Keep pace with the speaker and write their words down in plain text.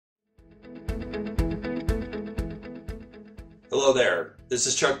Hello there. This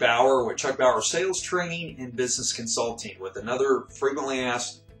is Chuck Bauer with Chuck Bauer Sales Training and Business Consulting with another frequently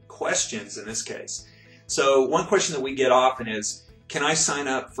asked questions in this case. So one question that we get often is, can I sign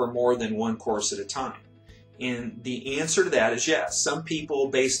up for more than one course at a time? And the answer to that is yes. Some people,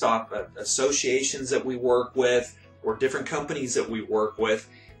 based off of associations that we work with or different companies that we work with,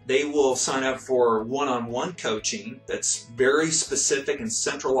 they will sign up for one-on-one coaching that's very specific and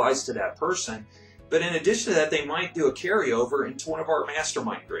centralized to that person. But in addition to that, they might do a carryover into one of our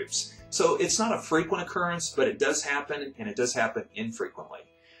mastermind groups. So it's not a frequent occurrence, but it does happen, and it does happen infrequently.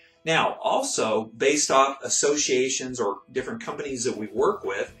 Now, also, based off associations or different companies that we work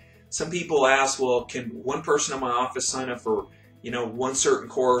with, some people ask, well, can one person in my office sign up for, one certain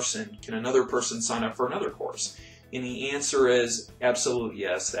course, and can another person sign up for another course? And the answer is absolutely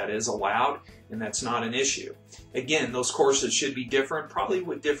yes, that is allowed, and that's not an issue. Again, those courses should be different, probably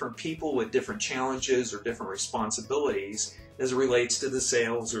with different people with different challenges or different responsibilities as it relates to the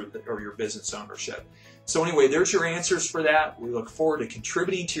sales or your business ownership. So anyway, there's your answers for that. We look forward to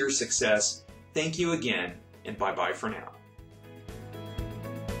contributing to your success. Thank you again, and bye-bye for now.